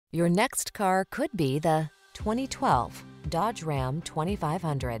Your next car could be the 2012 Dodge Ram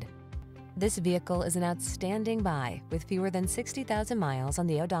 2500. This vehicle is an outstanding buy with fewer than 60,000 miles on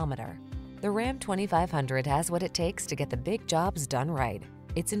the odometer. The Ram 2500 has what it takes to get the big jobs done right.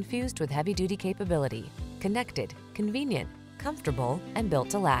 It's infused with heavy-duty capability, connected, convenient, comfortable, and built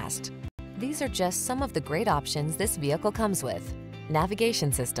to last. These are just some of the great options this vehicle comes with: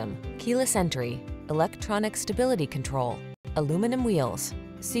 navigation system, keyless entry, electronic stability control, aluminum wheels,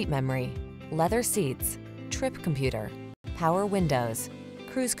 seat memory, leather seats, trip computer, power windows,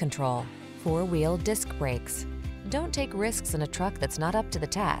 cruise control, four-wheel disc brakes. Don't take risks in a truck that's not up to the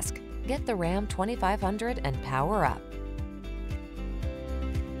task. Get the Ram 2500 and power up.